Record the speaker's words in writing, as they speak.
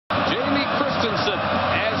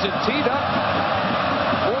has it teed up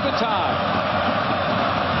for the tie.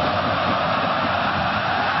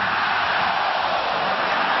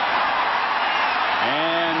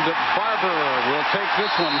 And Barber will take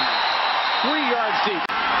this one 3 yards deep.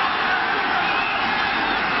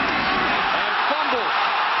 And fumbles.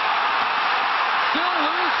 Still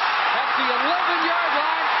loose at the 11-yard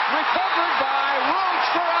line. Recovered by Roach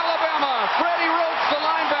for Alabama. Freddie Roach, the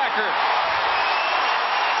linebacker.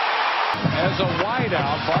 As a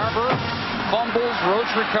wideout, Barber fumbles. Roach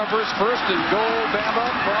recovers. First and goal, Bama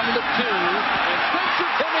from the 2. And Spencer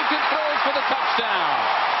Pennington throws for the touchdown.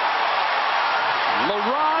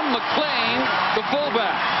 LaRon McClain, the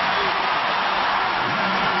fullback.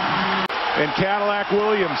 And Cadillac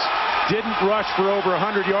Williams didn't rush for over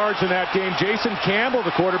 100 yards in that game. Jason Campbell,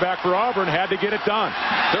 the quarterback for Auburn, had to get it done.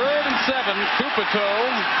 3rd and 7, Tupito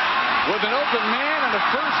with an open man and a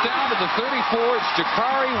first down to the 34. It's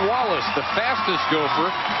Jakari Wallace, the fastest Gopher,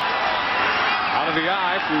 out of the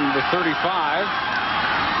eye from the 35.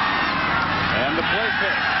 And the play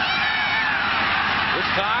fake. This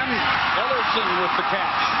time, Ellerson with the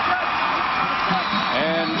catch.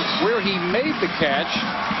 And where he made the catch,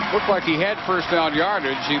 looked like he had first down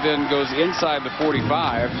yardage. He then goes inside the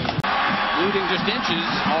 45, losing just inches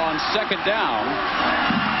on 2nd down.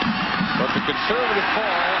 But the conservative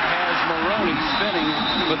call has Maroney spinning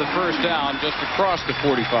for the first down just across the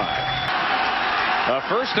 45.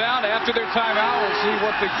 First down after their timeout. We'll see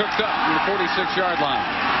what they cooked up from the 46-yard line.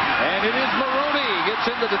 And it is Maroney gets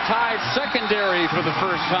into the Tide secondary for the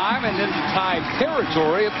first time and into Tide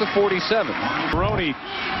territory at the 47. Maroney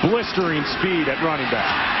blistering speed at running back.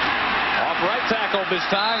 Off right tackle this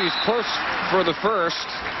time. He's close for the first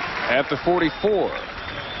at the 44.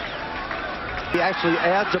 He actually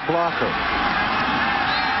adds a blocker.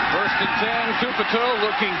 1st and 10. Tupito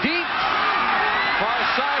looking deep. Far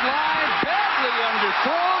sideline. Badly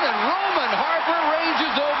underthrown. And Roman Harper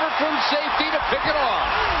ranges over from safety to pick it off.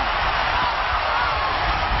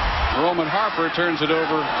 Roman Harper turns it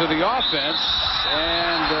over to the offense.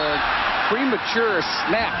 And premature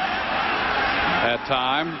snap that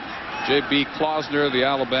time. J.B. Klausner, the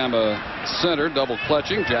Alabama center, double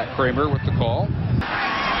clutching. Jack Kramer with the call.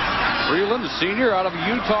 Freeland, the senior out of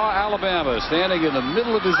Utah, Alabama, standing in the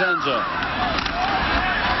middle of his end zone.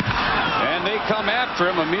 And they come after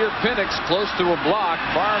him. Amir Penix close to a block.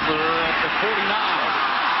 Barber at the 49.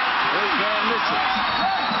 First down misses.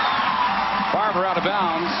 Barber out of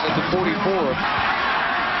bounds at the 44.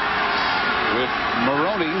 With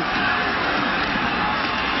Maroney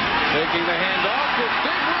taking the handoff with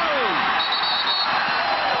big room.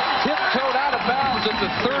 Tiptoed out of bounds at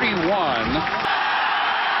the 31.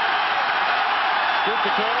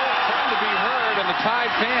 Tupito trying to be heard, and the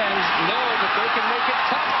Tide fans know that they can make it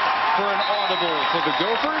tough for an audible for the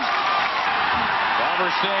Gophers.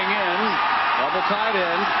 Barber staying in, double tight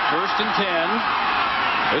end, 1st and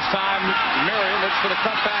 10. This time, Marion looks for the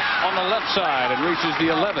cutback on the left side and reaches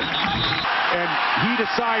the 11. And he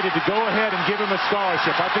decided to go ahead and give him a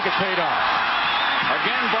scholarship. I think it paid off.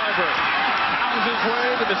 Again, Barber pounds his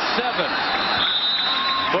way to the 7.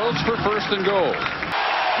 Votes for 1st and goal.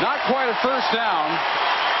 Not quite a first down,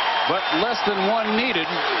 but less than 1 needed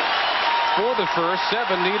for the first.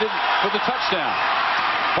 7 needed for the touchdown.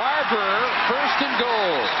 Barber, 1st and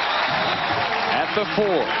goal at the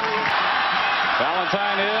 4.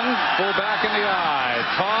 Valentine in, full back in the eye.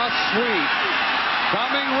 Toss sweep.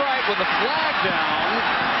 Coming right with a flag down.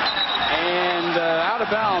 And out of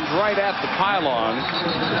bounds right at the pylon.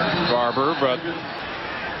 Barber, but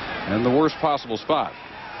in the worst possible spot.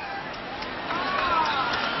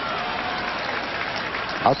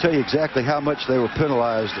 I'll tell you exactly how much they were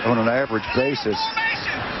penalized on an average basis.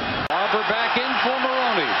 Barber back in for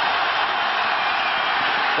Maroney.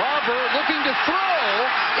 Barber looking to throw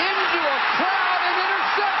into a crowd and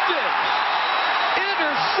intercepted.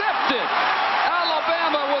 Intercepted.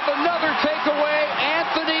 Alabama with another takeaway.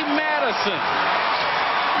 Anthony Madison.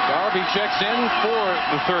 Darby checks in for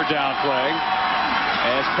the 3rd down play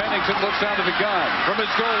as Pennington looks out of the gun from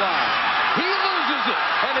his goal line. He loses it,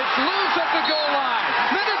 and it's loose at the goal line.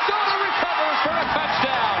 Minnesota recovers for a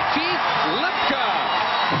touchdown. Keith Lipka.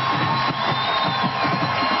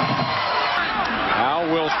 How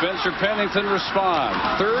will Spencer Pennington respond?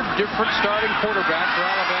 3rd different starting quarterback for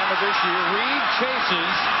Alabama this year. Reed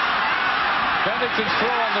chases. Pennington's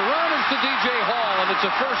throw on the run is to D.J. Hall, and it's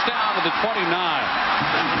a first down to the 29.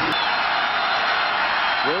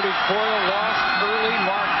 Brody Coyle lost early.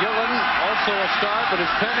 Mark Gillen also a start, but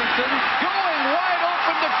it's Pennington going wide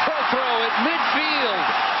open to throw at midfield.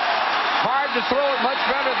 Hard to throw it much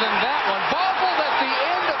better than that one. Bobbled at the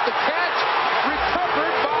end of the catch,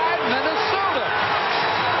 recovered by Minnesota.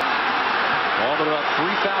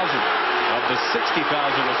 60,000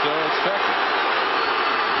 or so expected.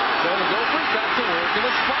 So the Gophers back to work, and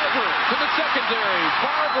it's Barber to the secondary.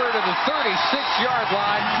 Barber to the 36-yard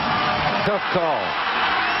line. Tough call.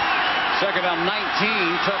 Second down 19,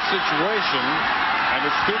 tough situation. And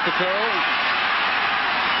it's Tupico.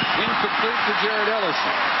 Incomplete for Jared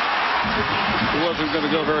Ellison. He wasn't going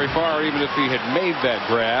to go very far even if he had made that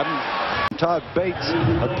grab. Todd Bates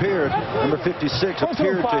appeared, number 56,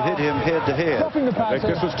 appeared to hit him head-to-head. I think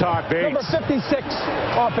this was Todd Bates. Number 56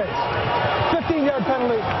 offense. 15-yard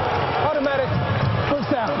penalty. Automatic first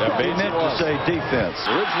down. He meant to say defense.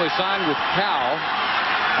 Originally signed with Cal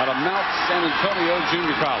out of Mount San Antonio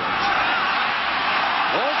Junior College.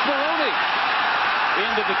 Lawrence Maroney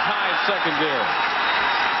into the Tide secondary.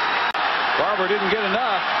 Barber didn't get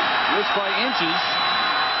enough. Missed by inches.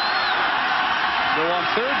 So on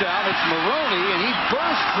third down, it's Maroney, and he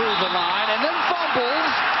burst through the line and then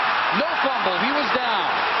fumbles. No fumble. He was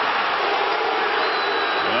down.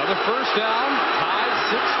 Another first down. Tide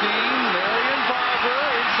 16. Marion Barber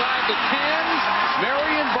inside the 10.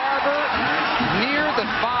 Marion Barber near the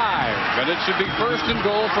 5. And it should be first and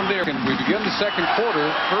goal from there. And we begin the second quarter.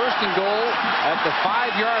 First and goal at the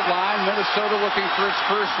 5-yard line. Minnesota looking for its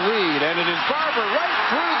first lead. And it is Barber right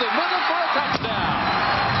through the middle for a touchdown.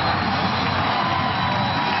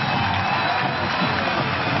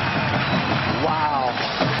 Wow.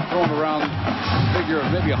 Throwing around figure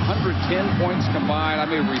of maybe 110 points combined. I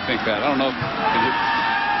may rethink that. I don't know if it hit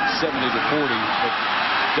 70 to 40, but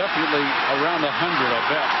definitely around 100, I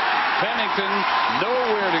bet. Pennington,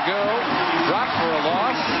 nowhere to go. Dropped for a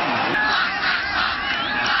loss.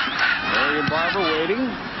 Marion Barber waiting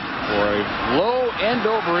for a low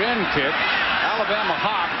end-over-end kick. Alabama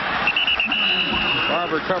hop.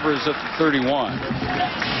 Barber covers at the 31.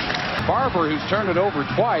 Barber, who's turned it over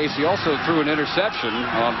twice, he also threw an interception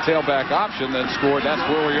on tailback option, then scored. That's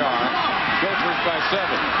where we are. Gophers by 7.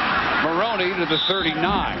 Maroney to the 39,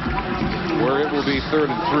 where it will be 3rd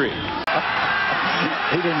and 3.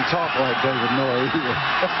 He didn't talk like David Noy either.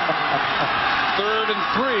 3rd and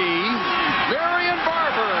 3. Marion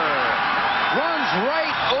Barber runs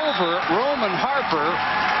right over Roman Harper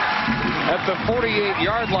at the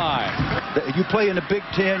 48-yard line. You play in the Big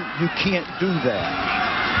Ten, you can't do that.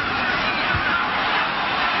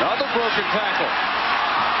 Another broken tackle.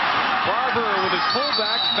 Barber with his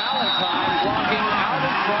fullback, Valentine, blocking out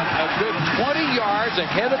in front a good 20 yards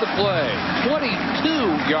ahead of the play. 22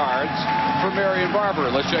 yards for Marion Barber.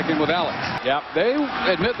 Let's check in with Alex. Yeah, they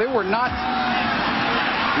admit they were not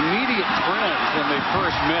immediate friends when they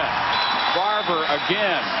first met. Barber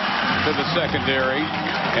again to the secondary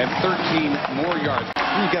and 13 more yards.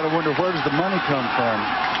 You got to wonder, where does the money come from?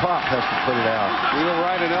 Pop has to put it out.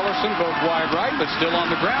 Wheelwright and Ellison both wide right, but still on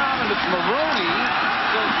the ground, and it's Maroney.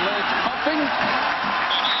 Those legs pumping.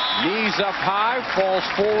 Knees up high, falls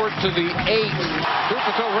forward to the 8.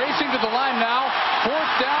 Tupico racing to the line now.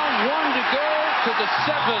 4th down, 1 to go to the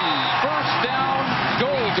 7. First down,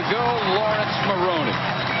 goal to go, Lawrence Maroney.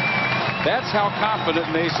 That's how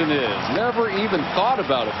confident Mason is. Never even thought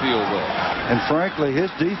about a field goal. And frankly,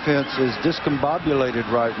 his defense is discombobulated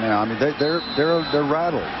right now. I mean, they're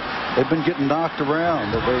rattled. They've been getting knocked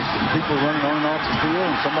around. There's people running on and off the field,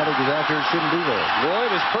 and somebody goes out there and shouldn't be there.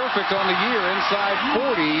 Lloyd is perfect on the year, inside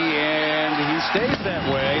 40, and he stays that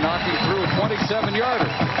way, knocking through a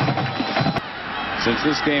 27-yarder. Since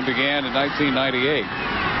this game began in 1998,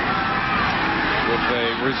 with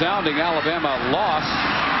a resounding Alabama loss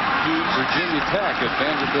to Virginia Tech at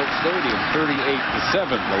Vanderbilt Stadium,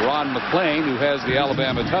 38-7. LaRon McClain, who has the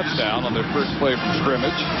Alabama touchdown on their first play from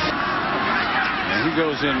scrimmage. And he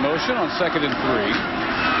goes in motion on 2nd and 3.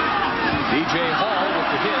 DJ Hall with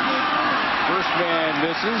the hit. First man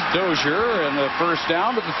misses. Dozier, and the first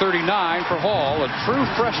down to the 39 for Hall, a true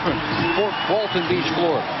freshman, Fort Walton Beach,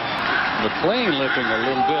 Florida. McClain limping a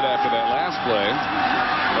little bit after that last play.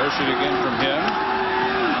 Motion again from him.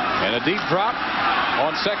 And a deep drop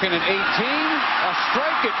on 2nd and 18. A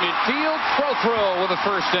strike at midfield. Throw with a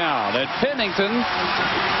first down. And Pennington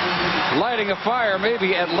lighting a fire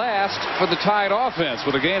maybe at last for the Tide offense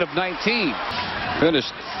with a gain of 19.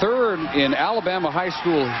 Finished 3rd in Alabama high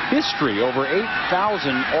school history, over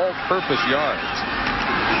 8,000 all-purpose yards.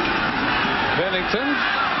 Pennington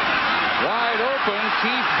wide open.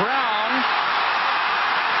 Keith Brown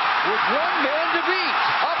with one man to beat.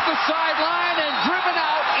 Up the sideline and driven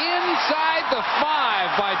out inside the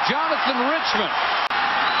 5 by Jonathan Richmond.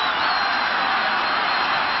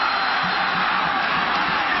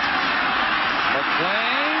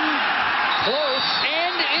 McClain close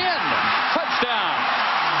and in. Touchdown.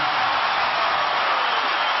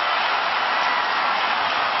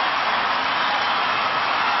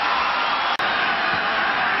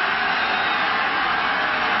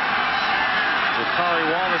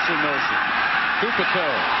 us in motion. Kupito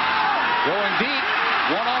going deep.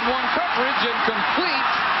 One-on-one coverage and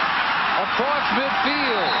complete across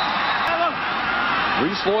midfield.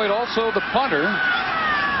 Reese Lloyd also the punter.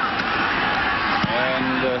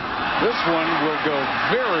 And this one will go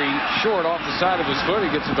very short off the side of his foot. He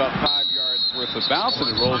gets about 5 yards worth of bounce, and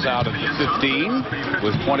it rolls out at the 15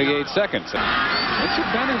 with 28 seconds. Richard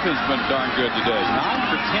Pennington's been darn good today. 9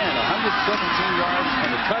 for 10, 117 yards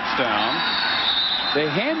and a touchdown. They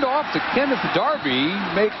hand off to Kenneth Darby,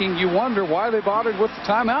 making you wonder why they bothered with the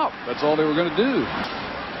timeout. That's all they were going to do.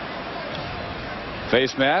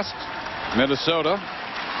 Face mask, Minnesota.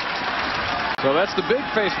 So that's the big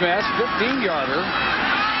face mask, 15-yarder.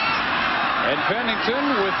 And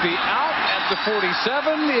Pennington with the out at the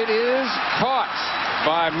 47. It is caught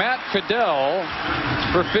by Matt Fidel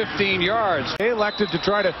for 15 yards. They elected to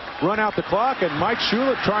try to run out the clock, and Mike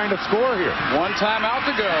Shula trying to score here. One timeout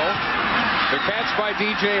to go. The catch by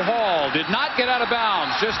DJ Hall did not get out of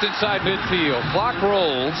bounds, just inside midfield. Clock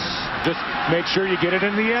rolls. Just make sure you get it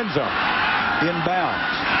in the end zone.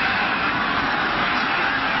 Inbounds.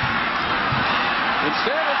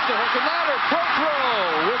 Instead, it's the hook and ladder.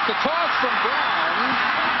 Prothrow with the toss from Brown.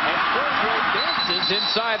 And Prothrow dances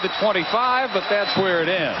inside the 25, but that's where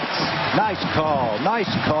it ends. Nice call,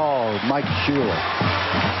 Mike Shula.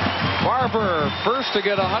 Barber first to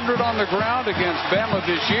get 100 on the ground against Bama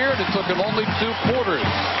this year. It took him only 2 quarters.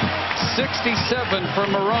 67 for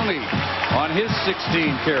Maroney on his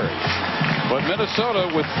 16 carries. But Minnesota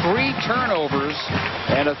with 3 turnovers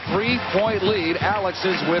and a 3-point lead. Alex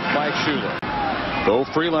is with Mike Shula. Bo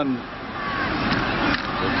Freeland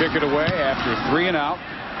will kick it away after 3 and out.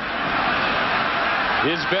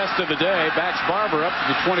 His best of the day backs Barber up to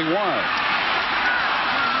the 21.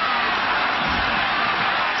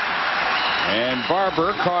 And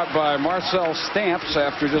Barber caught by Marcel Stamps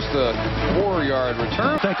after just a 4-yard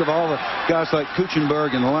return. Think of all the guys like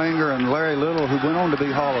Kuchenberg and Langer and Larry Little who went on to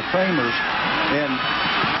be Hall of Famers. And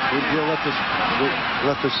we'll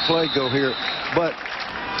let this play go here. But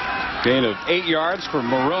gain of 8 yards for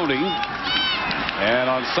Maroney. And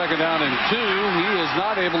on 2nd down and 2, he is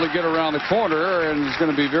not able to get around the corner and is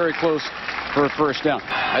going to be very close for a first down.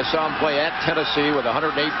 I saw him play at Tennessee with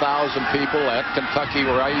 108,000 people, at Kentucky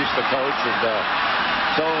where I used to coach, and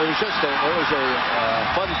so it was a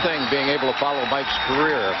fun thing being able to follow Mike's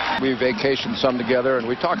career. We vacationed some together, and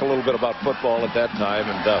we talked a little bit about football at that time,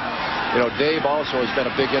 and you know, Dave also has been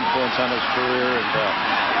a big influence on his career. And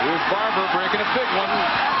here's Barber breaking a big one.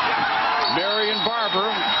 Marion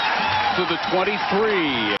Barber to the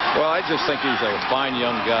 23. Well, I just think he's a fine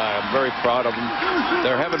young guy. I'm very proud of him.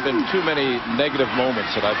 There haven't been too many negative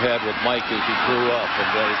moments that I've had with Mike as he grew up, and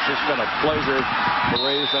it's just been a pleasure to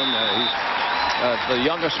raise him. He's the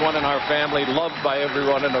youngest one in our family, loved by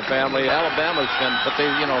everyone in the family. Alabama's been, but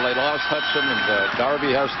they lost Hudson, and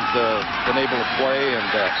Darby hasn't been able to play, and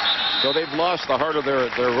so they've lost the heart of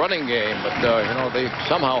their running game. But they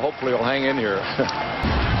somehow, hopefully, will hang in here.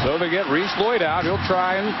 So they get Reese Lloyd out. He'll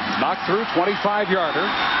try and knock through 25-yarder.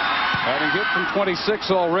 Having hit from 26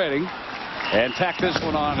 already. And tack this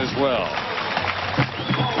one on as well.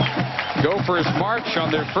 Gophers march on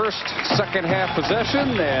their first second-half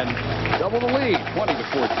possession and double the lead,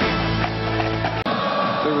 20-14.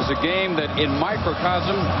 There was a game that in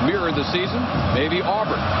microcosm mirrored the season, maybe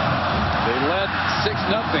Auburn. They led 6-0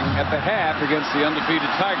 at the half against the undefeated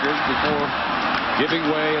Tigers before giving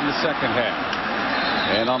way in the second half.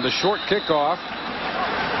 And on the short kickoff.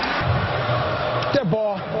 Dead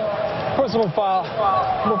ball. Personal foul.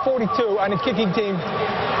 Number 42 on the kicking team.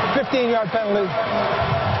 15-yard penalty.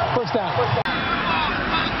 First down.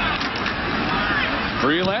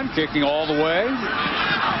 Freeland kicking all the way.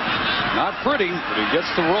 Not pretty, but he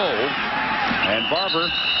gets the roll. And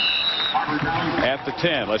Barber at the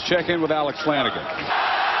 10. Let's check in with Alex Flanagan.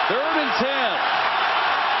 3rd and 10.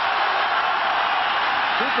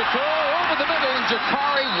 Kupito over the middle, and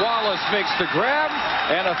Jakari Wallace makes the grab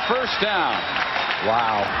and a first down.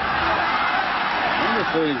 Wow. I wonder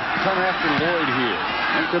if they come after Lloyd here.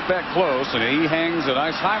 Don't get that close, and he hangs a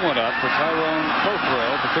nice high one up for Tyrone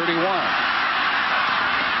Prothrow at the 31.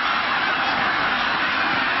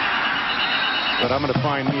 But I'm going to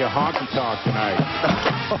find me a honky tonk tonight.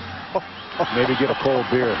 Maybe get a cold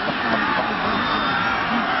beer.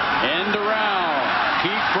 End around.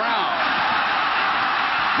 Keith Brown.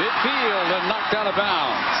 Midfield and knocked out of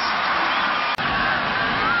bounds.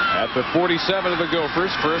 At the 47 of the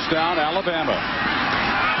Gophers, first down, Alabama.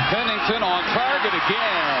 Pennington on target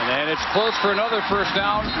again, and it's close for another first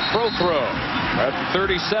down. Prothrow at the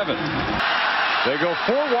 37. They go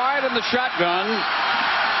 4 wide in the shotgun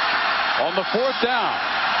on the 4th down.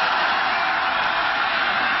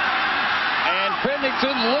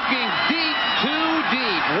 Pennington looking deep, too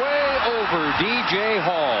deep, way over DJ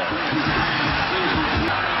Hall.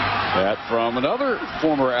 That from another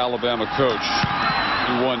former Alabama coach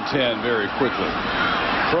who won 10 very quickly.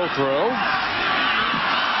 Throw. A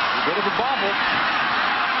bit of a bobble.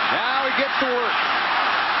 Now he gets to work.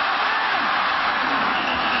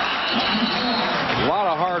 A lot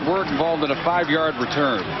of hard work involved in a 5-yard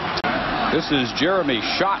return. This is Jeremy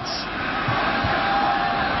Schatz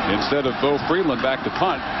instead of Bo Freeland back to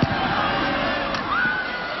punt.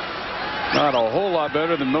 Not a whole lot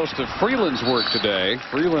better than most of Freeland's work today.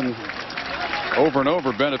 Freeland over and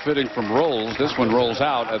over benefiting from rolls. This one rolls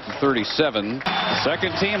out at the 37.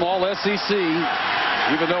 Second team all SEC,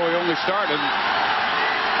 even though he only started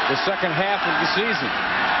the second half of the season.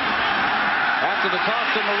 After the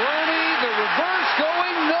toss to Maroney, the reverse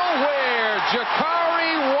going nowhere.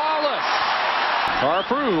 Jakari Wallace.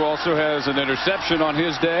 Harper, who also has an interception on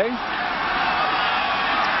his day.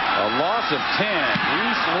 A loss of 10.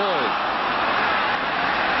 Reese Lloyd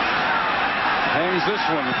hangs this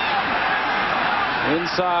one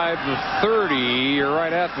inside the 30, or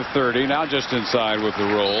right at the 30. Now just inside with the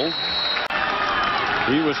roll.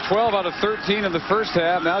 He was 12 out of 13 in the first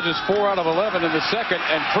half. Now just 4 out of 11 in the second.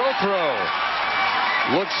 And Prothro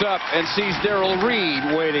looks up and sees Darrell Reed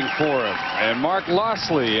waiting for him. And Mark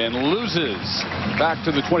Lossley and loses back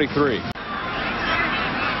to the 23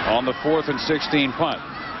 on the 4th and 16 punt.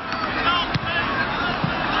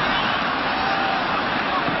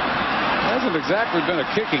 Hasn't exactly been a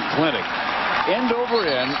kicking clinic. End over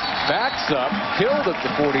end, backs up, killed at the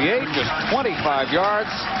 48, just 25 yards.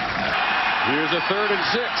 Here's a 3rd and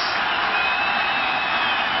 6.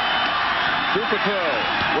 Dupato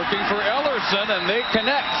looking for Ellerson, and they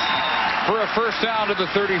connect for a first down to the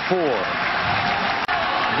 34.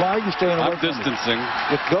 Why are you staying away from distancing.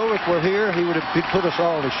 If Golick were here, he'd put us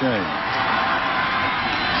all to shame.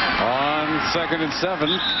 On 2nd and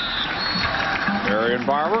 7. Marion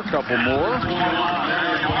Barber, a couple more.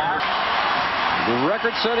 The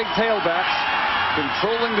record-setting tailbacks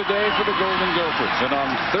controlling the day for the Golden Gophers. And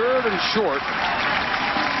on 3rd and short,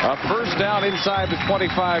 a first down inside the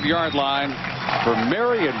 25-yard line for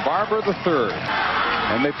Marion Barber III.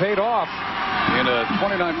 And they paid off in a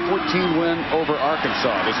 29-14 win over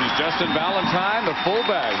Arkansas. This is Justin Valentine, the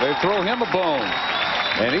fullback. They throw him a bone.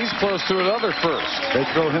 And he's close to another first. They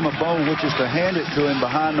throw him a bone, which is to hand it to him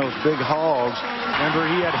behind those big hogs. Remember,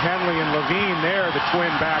 he had Henley and Levine there, the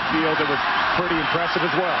twin backfield. That was pretty impressive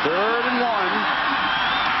as well. 3rd and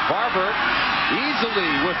 1. Barber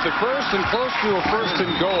easily with the first and close to a 1st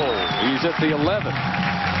and goal. He's at the 11.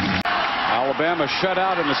 Alabama shut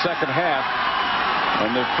out in the second half,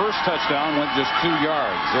 and their first touchdown went just 2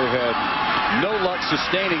 yards. They've had no luck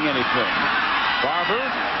sustaining anything. Barber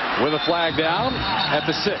with a flag down at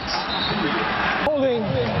the 6. Holding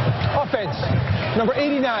offense, number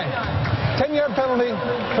 89. 10-yard penalty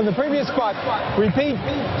from the previous spot. Repeat,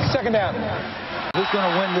 second down. Who's going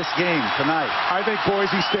to win this game tonight? I think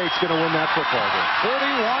Boise State's going to win that football game.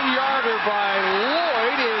 41-yarder by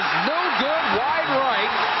Lloyd is no good, wide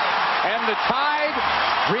right. And the Tide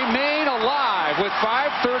remain alive with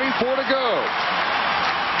 5:34 to go.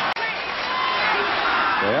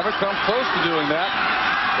 They haven't come close to doing that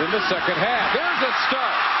in the second half. There's a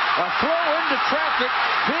start. A throw into traffic.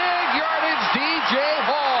 Big yardage, DJ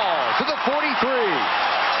Hall to the 43.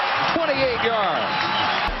 28 yards.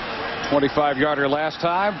 25-yarder last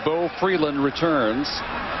time. Bo Freeland returns.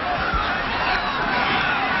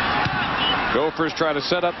 Gophers try to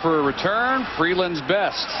set up for a return. Freeland's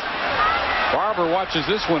best. Barber watches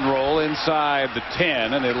this one roll inside the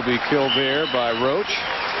 10, and it'll be killed there by Roach.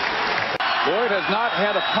 Lloyd has not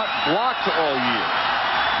had a punt blocked all year.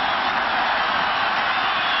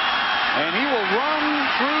 And he will run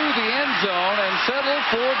through the end zone and settle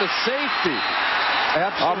for the safety.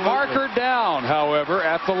 Absolutely. A marker down, however,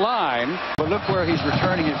 at the line. But look where he's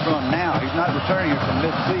returning it from now. He's not returning it from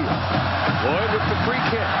midfield. Lloyd with the free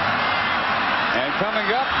kick. And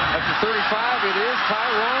coming up at the 35, it is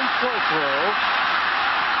Tyrone Prothro,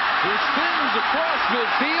 who spins across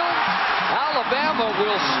midfield. Alabama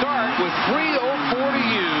will start with 3:04 to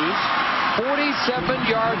use, 47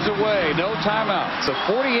 yards away, no timeout. The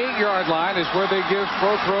 48-yard line is where they give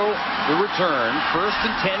Prothro the return. 1st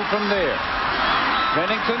and 10 from there.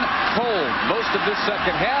 Pennington cold most of this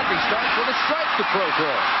second half. He starts with a strike to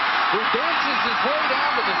Prothro, who dances his way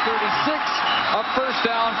down to the 36. A first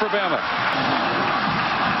down for Bama.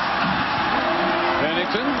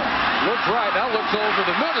 Pennington looks right, now looks over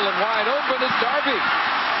the middle, and wide open is Darby.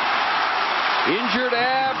 Injured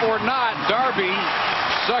ab or not, Darby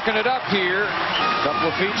sucking it up here. A couple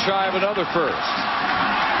of feet shy of another first.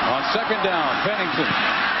 On second down, Pennington.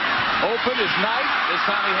 Open is Knight. This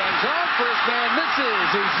time he hangs on. First man misses.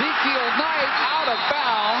 Ezekiel Knight out of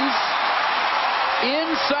bounds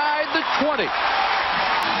inside the 20.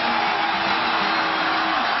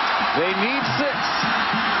 They need 6.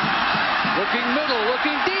 Looking middle,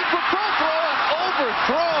 looking deep for Crowthrow and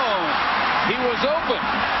overthrown. He was open.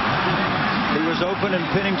 He was open and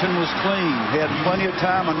Pennington was clean. He had plenty of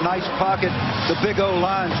time, a nice pocket. The big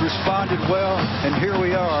O-lines responded well, and here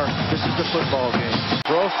we are. This is the football game.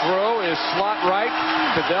 Crowthrow is slot right.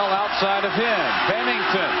 Cadell outside of him.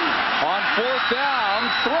 Pennington on fourth down,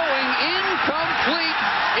 throwing incomplete,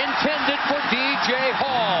 intended for D.J.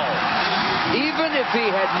 Hall. Even if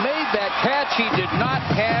he had made that catch, he did not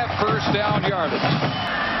have first down yardage.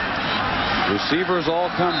 Receivers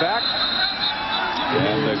all come back.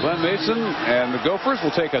 And Glenn Mason and the Gophers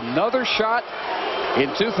will take another shot in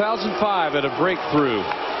 2005 at a breakthrough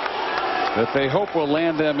that they hope will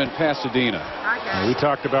land them in Pasadena. We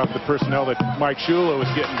talked about the personnel that Mike Shula was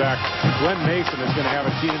getting back. Glenn Mason is going to have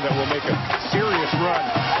a team that will make a serious run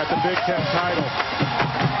at the Big Ten title.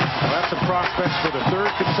 Well, that's a prospect for the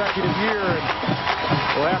 3rd consecutive year, and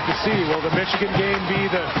we'll have to see. Will the Michigan game be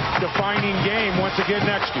the defining game once again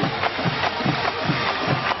next year?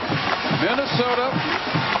 Minnesota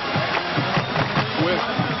with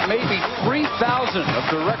maybe 3,000 of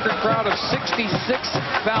the record crowd of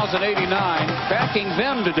 66,089 backing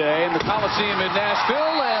them today in the Coliseum in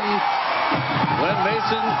Nashville, and Glenn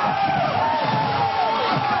Mason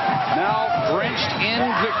now drenched in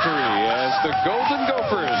victory as the Golden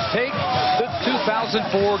Gophers take the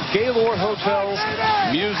 2004 Gaylord Hotel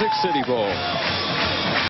Music City Bowl.